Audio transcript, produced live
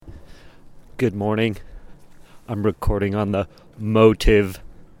Good morning. I'm recording on the Motive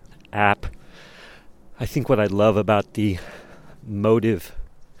app. I think what I love about the Motive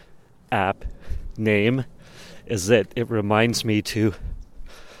app name is that it reminds me to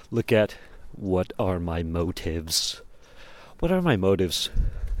look at what are my motives. What are my motives?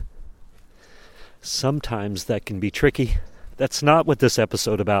 Sometimes that can be tricky. That's not what this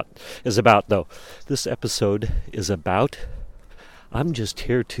episode is about, though. This episode is about I'm just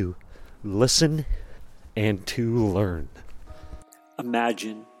here to listen and to learn.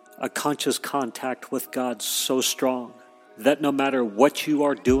 Imagine a conscious contact with God so strong that no matter what you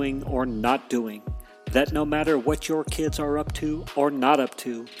are doing or not doing, that no matter what your kids are up to or not up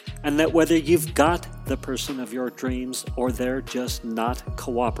to, and that whether you've got the person of your dreams or they're just not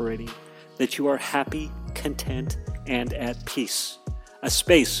cooperating, that you are happy, content, and at peace. A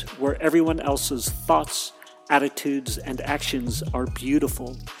space where everyone else's thoughts, attitudes, and actions are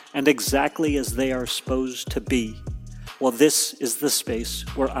beautiful and exactly as they are supposed to be. Well, this is the space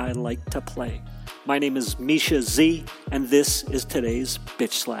where I like to play. My name is Misha Z, and this is today's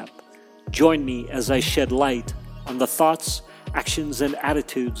Bitch Slap. Join me as I shed light on the thoughts, actions, and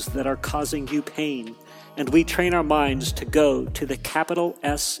attitudes that are causing you pain, and we train our minds to go to the capital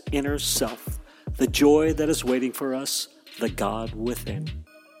S inner self, the joy that is waiting for us, the God within.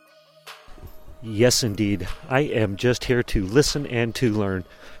 Yes, indeed. I am just here to listen and to learn.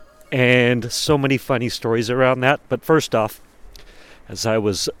 And so many funny stories around that. But first off, as I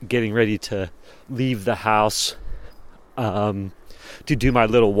was getting ready to leave the house to do my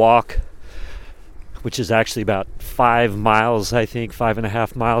little walk, which is actually about 5 miles, I think,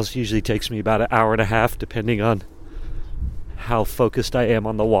 5.5 miles. Usually takes me about an hour and a half, depending on how focused I am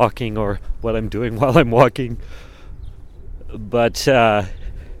on the walking or what I'm doing while I'm walking. But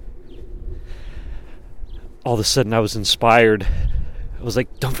all of a sudden I was inspired. I was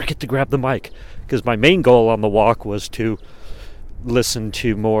like, don't forget to grab the mic. Because my main goal on the walk was to listen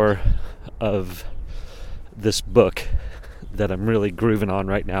to more of this book that I'm really grooving on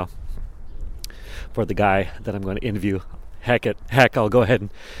right now for the guy that I'm going to interview. Heck, I'll go ahead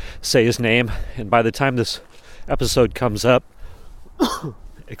and say his name. And by the time this episode comes up,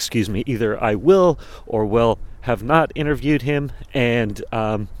 excuse me, either I will or will have not interviewed him, and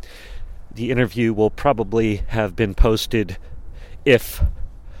the interview will probably have been posted if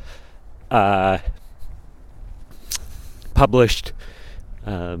published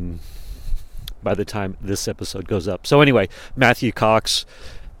by the time this episode goes up. So anyway, Matthew Cox,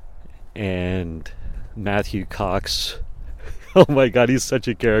 oh my God, he's such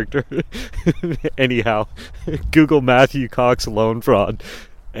a character. Anyhow, Google Matthew Cox loan fraud,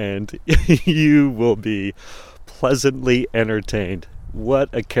 and you will be pleasantly entertained. What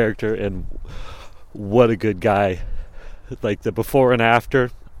a character and what a good guy. Like the before and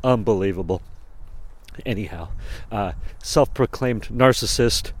after, unbelievable. Anyhow, self-proclaimed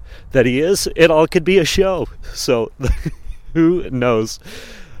narcissist that he is, it all could be a show. So who knows?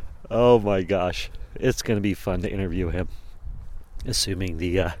 Oh my gosh. It's going to be fun to interview him, assuming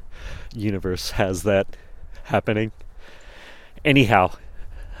the universe has that happening. Anyhow,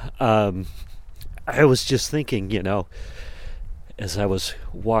 I was just thinking, as I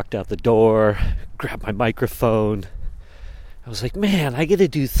walked out the door, grabbed my microphone, I was like, man, I get to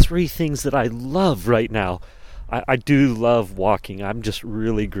do 3 things that I love right now. I do love walking. I'm just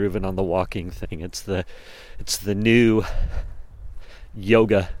really grooving on the walking thing. It's the new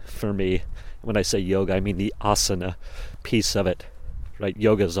yoga for me. When I say yoga, I mean the asana piece of it, right?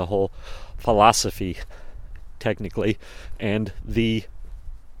 Yoga is a whole philosophy, technically, and the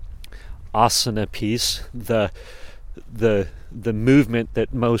asana piece, the movement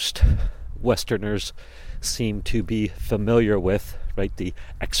that most Westerners seem to be familiar with, right? The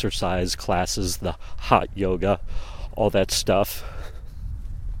exercise classes, the hot yoga, all that stuff.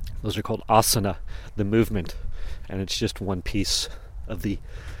 Those are called asana, the movement, and it's just one piece of the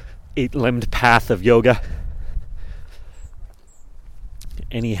 8-limbed path of yoga.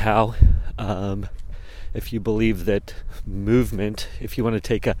 Anyhow, if you believe that movement, if you want to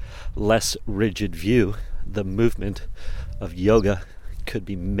take a less rigid view, the movement of yoga could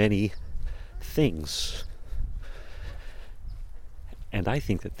be many things. And I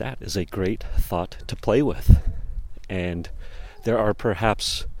think that is a great thought to play with. And there are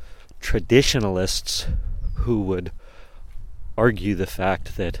perhaps traditionalists who would argue the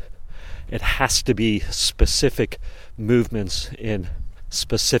fact that it has to be specific movements in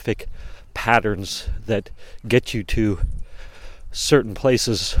specific patterns that get you to certain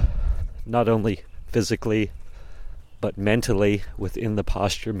places, not only physically, but mentally within the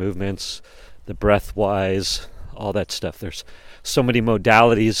posture movements, the breath-wise, all that stuff. There's so many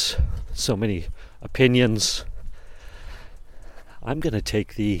modalities so many opinions. I'm going to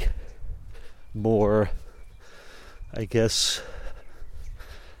take the more, I guess,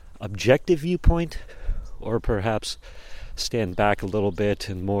 objective viewpoint, or perhaps stand back a little bit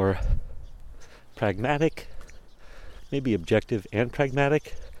and more pragmatic, maybe objective and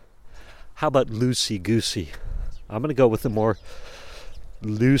pragmatic. How about loosey-goosey? I'm going to go with the more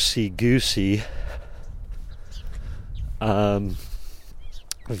loosey-goosey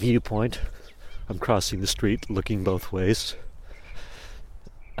viewpoint. I'm crossing the street looking both ways.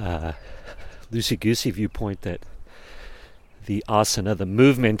 Loosey-goosey viewpoint that the asana, the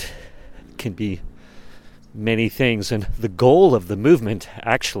movement, can be many things, and the goal of the movement,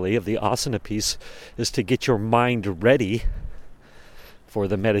 actually, of the asana piece, is to get your mind ready for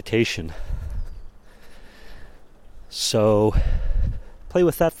the meditation. So play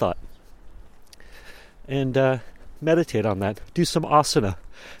with that thought and meditate on that. Do some asana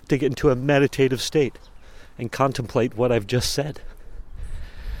to get into a meditative state and contemplate what I've just said.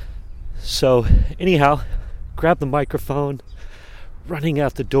 So anyhow, grab the microphone, running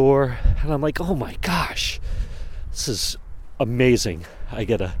out the door, and I'm like, oh my gosh, this is amazing. I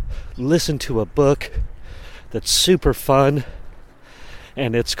get to listen to a book that's super fun,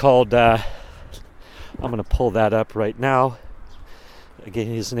 and it's called, I'm going to pull that up right now. Again,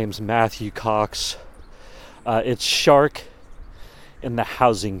 his name's Matthew Cox. It's Shark in the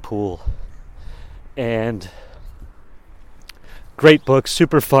Housing Pool. And great book,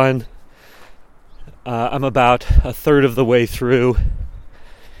 super fun. I'm about a third of the way through,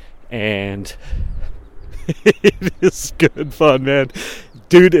 and it is good fun, man.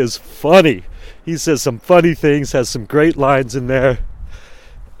 Dude is funny. He says some funny things, has some great lines in there,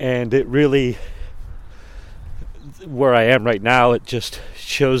 and it really, where I am right now, it just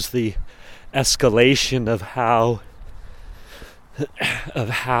shows the escalation of how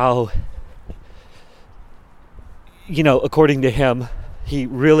according to him, he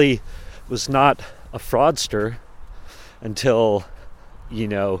really was not a fraudster until,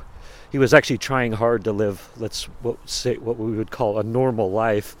 he was actually trying hard to live, what we would call a normal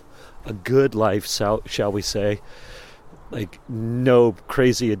life, a good life, shall we say, like no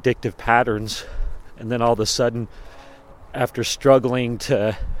crazy addictive patterns. And then all of a sudden, after struggling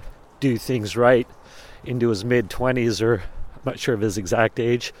to do things right into his mid-20s, or I'm not sure of his exact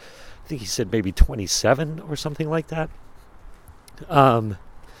age, I think he said maybe 27 or something like that,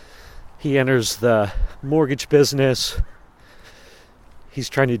 he enters the mortgage business. He's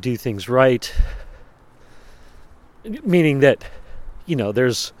trying to do things right, meaning that,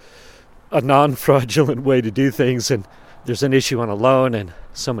 there's a non-fraudulent way to do things, and there's an issue on a loan, and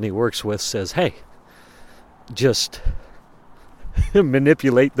someone he works with says, hey, just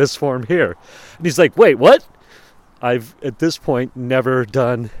manipulate this form here. And he's like, wait, what? I've, at this point, never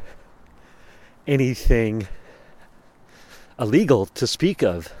done anything illegal to speak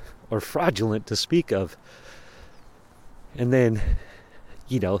of, or fraudulent to speak of. And then,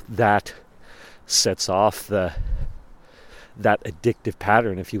 that sets off that addictive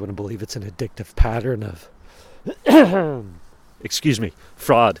pattern, if you want to believe it's an addictive pattern of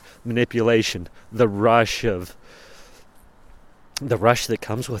fraud, manipulation, the rush that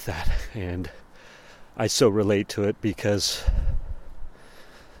comes with that. And I so relate to it because,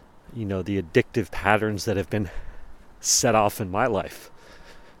 the addictive patterns that have been set off in my life,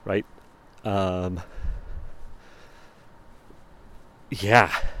 right?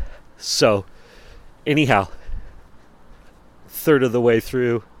 So anyhow, third of the way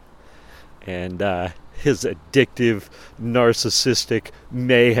through, and his addictive, narcissistic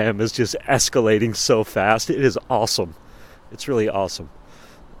mayhem is just escalating so fast. It is awesome. It's really awesome.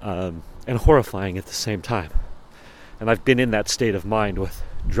 And horrifying at the same time. And I've been in that state of mind with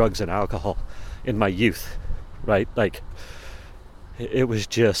drugs and alcohol in my youth, right? Like, it was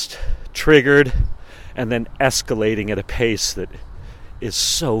just triggered and then escalating at a pace that is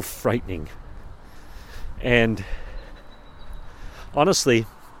so frightening. And honestly,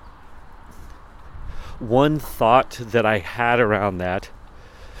 one thought that I had around that,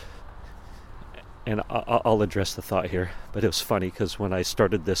 and I'll address the thought here, but it was funny because when I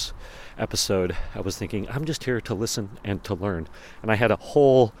started this episode, I was thinking, I'm just here to listen and to learn. And I had a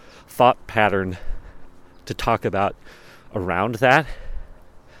whole thought pattern to talk about around that.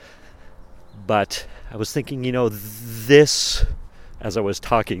 But I was thinking, this, as I was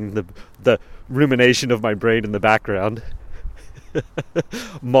talking, the rumination of my brain in the background,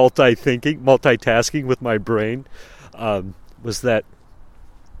 multitasking with my brain, was that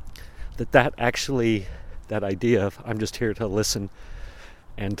actually, that idea of I'm just here to listen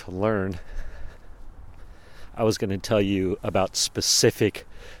and to learn, I was going to tell you about specific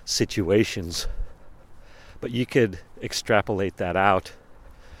situations, but you could extrapolate that out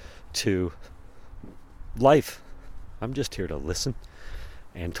to life. I'm just here to listen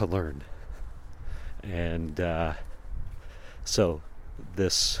and to learn. And so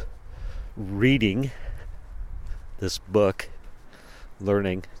this reading, this book,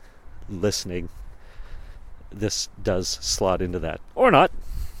 learning, listening, this does slot into that. Or not.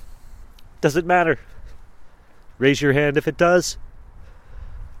 Doesn't matter. Raise your hand if it does,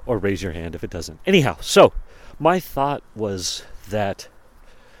 or raise your hand if it doesn't. Anyhow, so my thought was that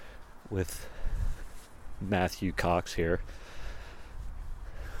with Matthew Cox here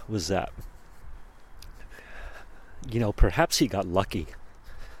was that, perhaps he got lucky.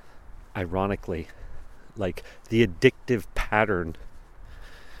 Ironically, like the addictive pattern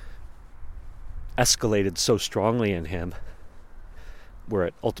escalated so strongly in him where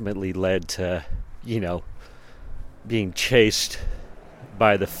it ultimately led to, being chased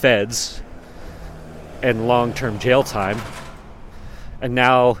by the feds and long-term jail time. And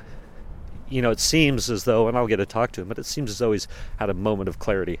now, it seems as though, and I'll get to talk to him, but it seems as though he's had a moment of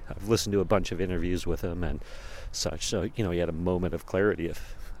clarity. I've listened to a bunch of interviews with him and such. So, he had a moment of clarity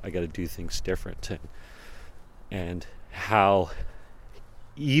if I got to do things different. And how,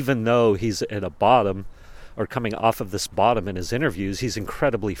 even though he's at a bottom or coming off of this bottom in his interviews, he's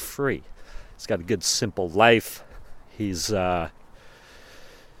incredibly free. He's got a good, simple life. He's not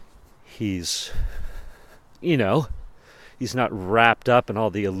wrapped up in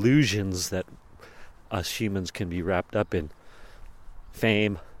all the illusions that us humans can be wrapped up in.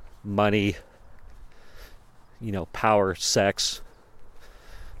 Fame, money, power, sex,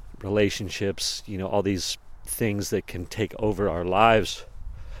 relationships, all these things that can take over our lives.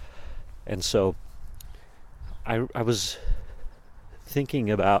 And so I was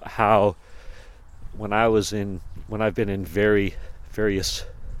thinking about how when I've been in various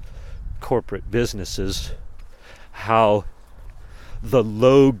corporate businesses, how the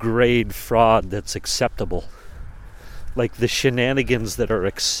low-grade fraud that's acceptable, like the shenanigans that are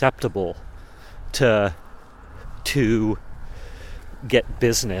acceptable to get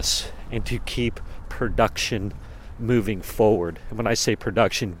business and to keep production moving forward. And when I say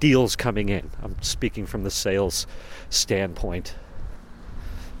production, deals coming in. I'm speaking from the sales standpoint.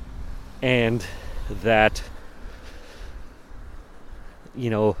 And that,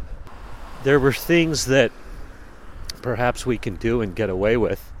 there were things that perhaps we can do and get away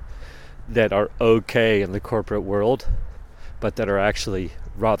with that are okay in the corporate world, but that are actually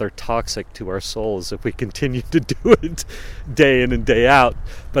rather toxic to our souls if we continue to do it day in and day out.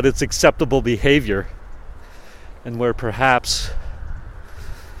 But it's acceptable behavior. And where perhaps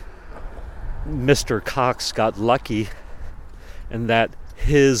Mr. Cox got lucky and that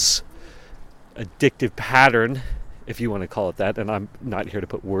his addictive pattern, if you want to call it that, and I'm not here to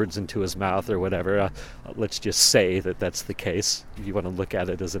put words into his mouth or whatever, let's just say that that's the case. If you want to look at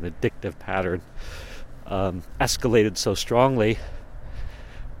it as an addictive pattern, escalated so strongly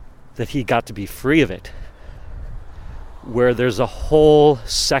that he got to be free of it. Where there's a whole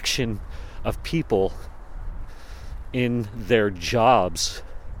section of people in their jobs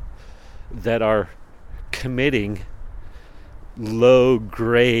that are committing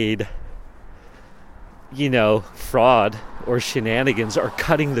low-grade, fraud or shenanigans, are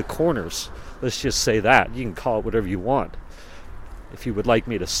cutting the corners. Let's just say that. You can call it whatever you want. If you would like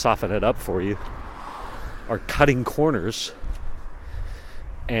me to soften it up for you, are cutting corners,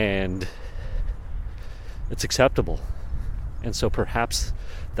 and it's acceptable. And so perhaps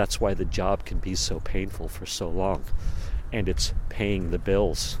that's why the job can be so painful for so long. And it's paying the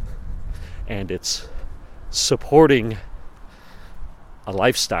bills. And it's supporting a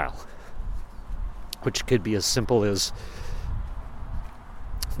lifestyle, which could be as simple as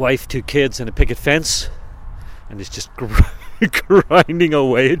wife, 2 kids, and a picket fence, and it's just grinding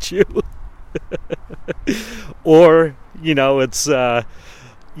away at you. Or, it's, the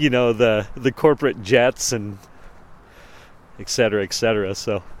corporate jets and et cetera, et cetera.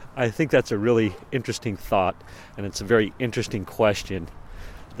 So I think that's a really interesting thought, and it's a very interesting question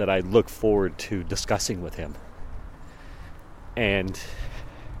that I look forward to discussing with him. And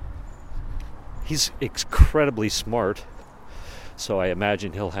he's incredibly smart, so I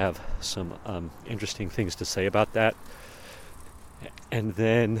imagine he'll have some interesting things to say about that. And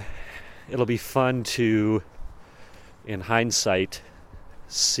then it'll be fun to, in hindsight,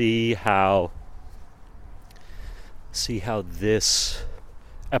 see how this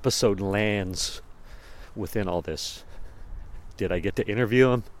episode lands within all this. Did I get to interview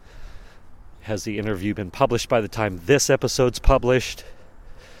him? Has the interview been published by the time this episode's published?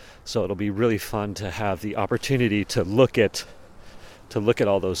 So it'll be really fun to have the opportunity to look at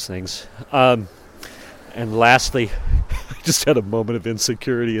all those things. And lastly, I just had a moment of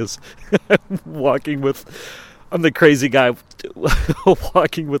insecurity as I'm the crazy guy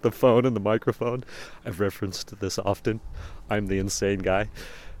walking with the phone and the microphone. I've referenced this often. I'm the insane guy.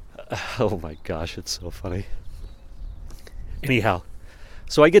 Oh my gosh, it's so funny. Anyhow,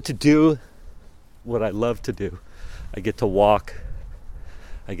 so I get to do what I love to do. I get to walk.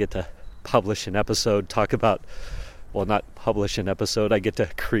 I get to publish an episode, not publish an episode. I get to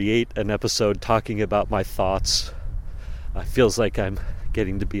create an episode talking about my thoughts. It feels like I'm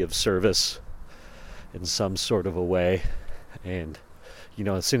getting to be of service in some sort of a way. And,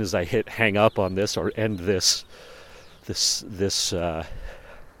 as soon as I hit hang up on this or end this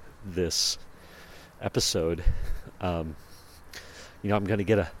episode, I'm going to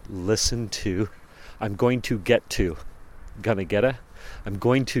get to listen to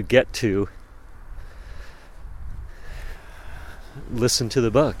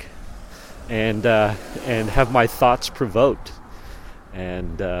the book and have my thoughts provoked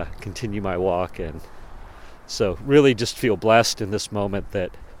and continue my walk. And so really just feel blessed in this moment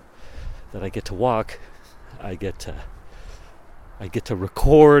that I get to walk, I get to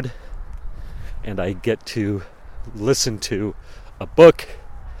record, and I get to listen to a book,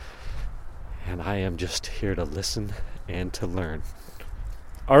 and I am just here to listen and to learn.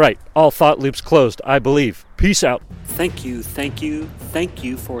 All right, all thought loops closed, I believe. Peace out. Thank you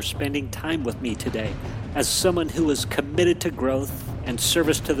for spending time with me today. As someone who is committed to growth and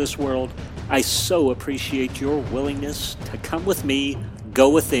service to this world, I so appreciate your willingness to come with me, go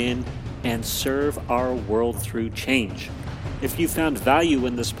within, and serve our world through change. If you found value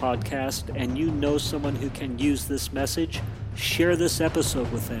in this podcast and you know someone who can use this message, share this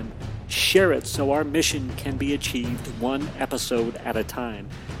episode with them. Share it so our mission can be achieved one episode at a time.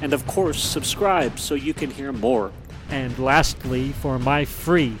 And of course, subscribe so you can hear more. And lastly, for my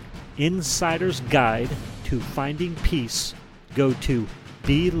free Insider's Guide to Finding Peace, go to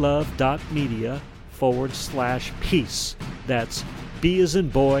belove.media/peace. That's B as in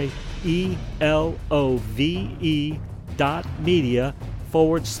boy,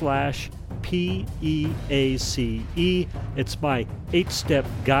 ELOVE.media/PEACE. It's my 8-step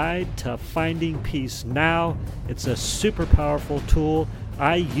guide to finding peace now. It's a super powerful tool.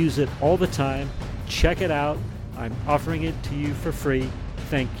 I use it all the time. Check it out. I'm offering it to you for free.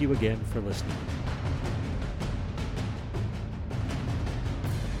 Thank you again for listening.